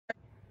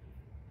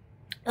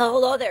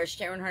Hello there,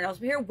 Sharon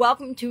Horne-Ellstrom here.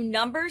 Welcome to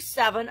number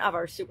 7 of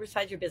our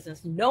Supersize Your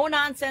Business No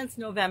Nonsense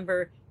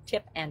November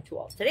tip and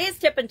tool. Today's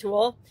tip and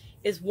tool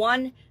is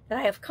one that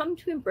I have come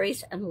to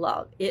embrace and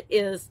love. It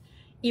is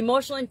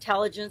emotional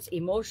intelligence,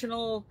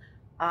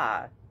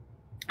 how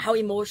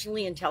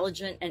emotionally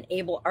intelligent and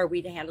able are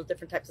we to handle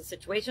different types of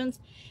situations.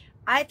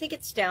 I think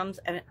it stems,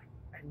 and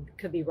I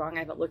could be wrong, I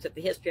haven't looked at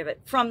the history of it,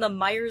 from the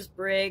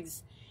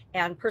Myers-Briggs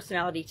and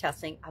personality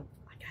testing of,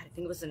 I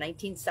think it was the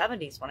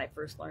 1970s when I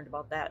first learned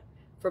about that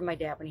from my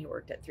dad when he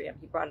worked at 3M.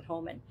 He brought it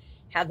home and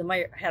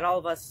had all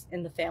of us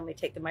in the family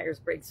take the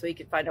Myers-Briggs so he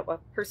could find out what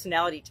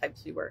personality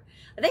types we were.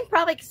 I think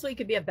probably so he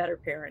could be a better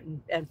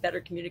parent and better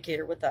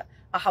communicator with a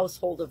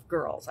household of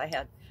girls. I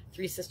had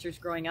 3 sisters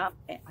growing up,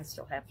 and I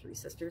still have 3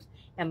 sisters,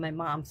 and my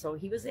mom. So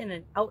he was in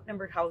an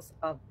outnumbered house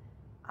of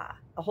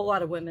a whole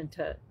lot of women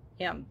to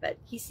him, but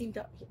he seemed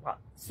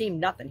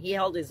nothing. He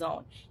held his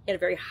own. He had a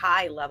very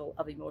high level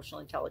of emotional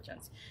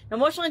intelligence. Now,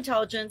 emotional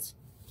intelligence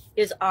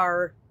is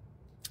our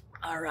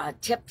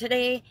tip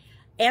today.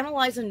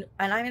 Analyze and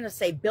I'm going to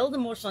say build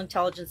emotional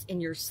intelligence in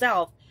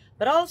yourself,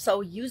 but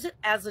also use it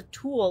as a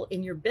tool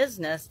in your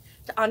business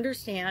to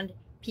understand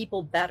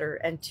people better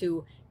and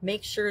to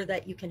make sure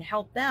that you can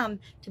help them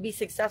to be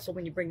successful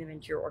when you bring them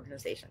into your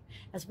organization,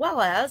 as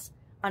well as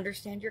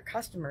understand your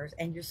customers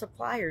and your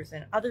suppliers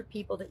and other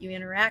people that you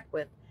interact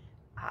with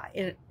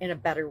in a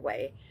better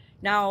way.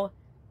 Now,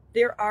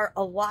 there are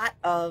a lot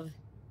of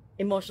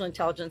emotional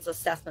intelligence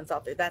assessments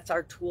out there. That's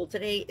our tool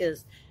today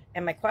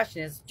and my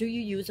question is, do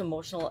you use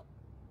emotional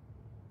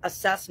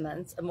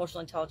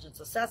intelligence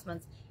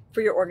assessments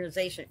for your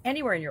organization,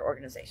 anywhere in your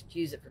organization? Do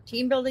you use it for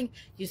team building?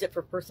 Use it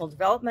for personal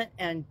development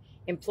and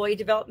employee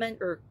development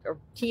or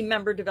team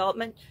member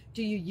development?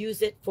 Do you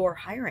use it for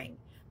hiring?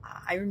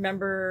 I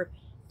remember,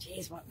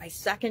 my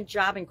second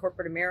job in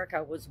corporate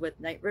America was with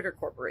Knight Ridder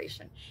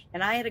Corporation.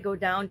 And I had to go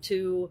down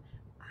to,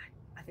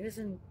 I think it was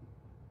in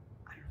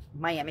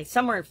Miami,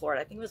 somewhere in Florida.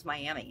 I think it was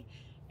Miami.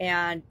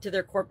 And to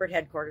their corporate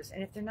headquarters.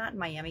 And if they're not in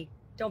Miami,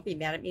 don't be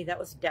mad at me. That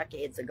was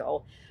decades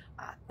ago.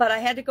 But I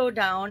had to go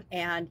down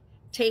and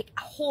take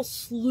a whole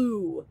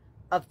slew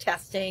of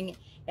testing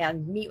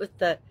and meet with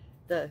the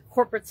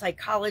corporate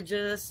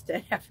psychologist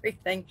and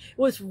everything. It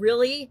was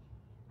really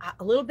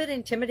a little bit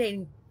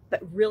intimidating,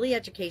 but really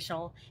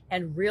educational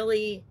and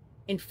really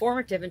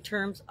informative in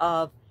terms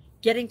of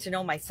getting to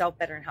know myself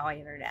better and how I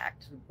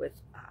interact with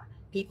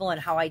people and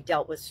how I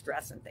dealt with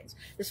stress and things.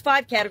 There's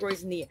 5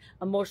 categories in the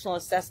emotional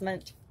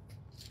assessment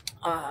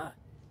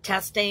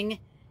testing: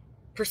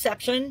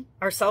 perception,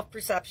 our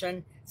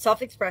self-perception,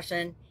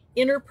 self-expression,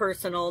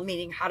 interpersonal,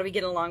 meaning how do we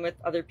get along with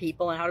other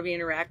people and how do we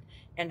interact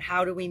and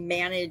how do we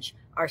manage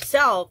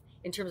ourselves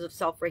in terms of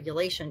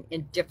self-regulation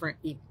in different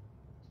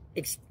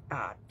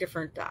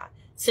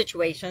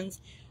situations.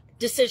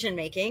 Decision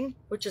making,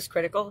 which is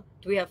critical.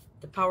 Do we have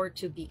the power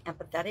to be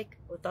empathetic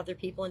with other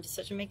people in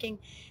decision making?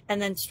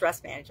 And then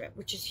stress management,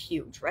 which is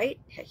huge, right?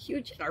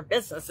 Huge in our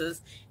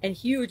businesses and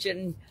huge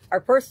in our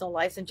personal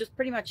lives, and just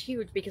pretty much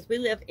huge because we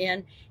live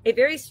in a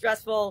very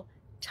stressful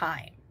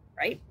time,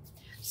 right?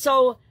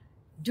 So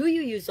do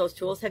you use those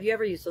tools? Have you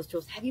ever used those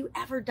tools? Have you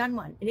ever done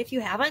one? And if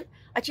you haven't,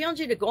 I challenge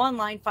you to go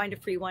online, find a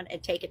free one,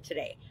 and take it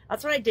today.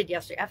 That's what I did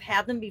yesterday. I've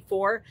had them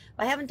before,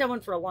 but I haven't done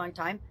one for a long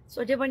time.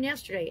 So I did one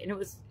yesterday, and it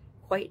was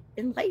quite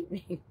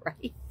enlightening,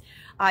 right?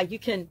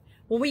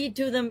 When we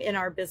do them in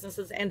our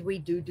businesses, and we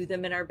do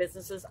them in our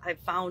businesses, I've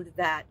found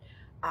that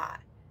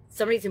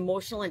somebody's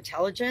emotional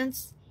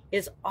intelligence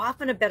is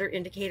often a better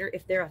indicator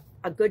if they're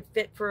a good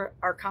fit for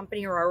our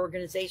company or our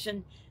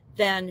organization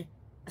than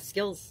a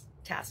skills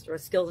test or a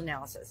skills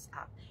analysis.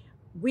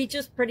 We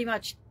just pretty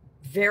much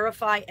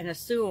verify and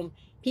assume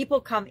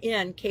people come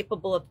in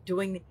capable of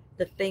doing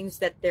the things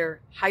that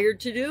they're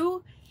hired to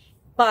do,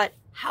 but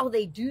how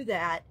they do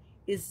that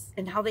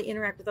and how they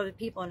interact with other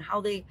people and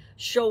how they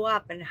show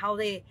up and how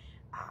they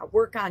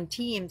work on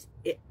teams,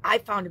 I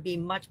found to be a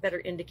much better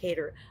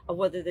indicator of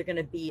whether they're going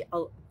to be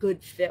a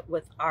good fit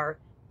with our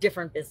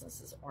different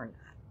businesses or not.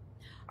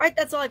 All right,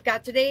 that's all I've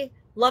got today.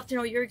 Love to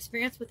know your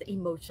experience with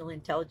emotional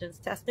intelligence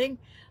testing.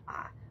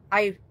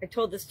 I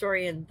told this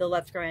story in the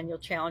Let's Grow Annual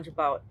Challenge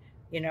about,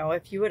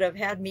 if you would have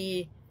had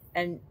me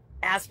and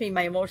asked me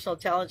my emotional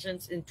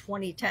intelligence in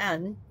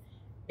 2010,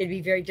 it'd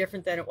be very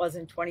different than it was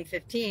in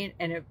 2015,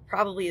 and it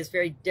probably is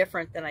very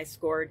different than I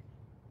scored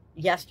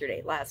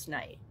last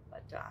night.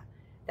 But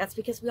that's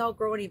because we all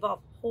grow and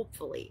evolve.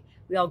 Hopefully,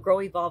 we all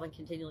grow, evolve, and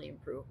continually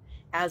improve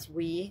as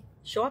we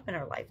show up in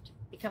our life to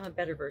become a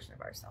better version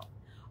of ourselves.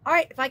 All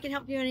right, if I can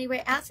help you in any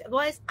way, ask.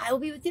 Otherwise, I will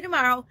be with you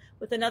tomorrow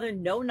with another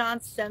No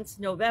Nonsense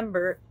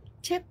November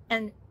tip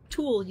and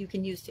tool you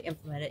can use to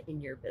implement it in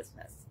your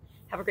business.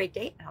 Have a great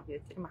day, and I'll be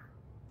with you tomorrow.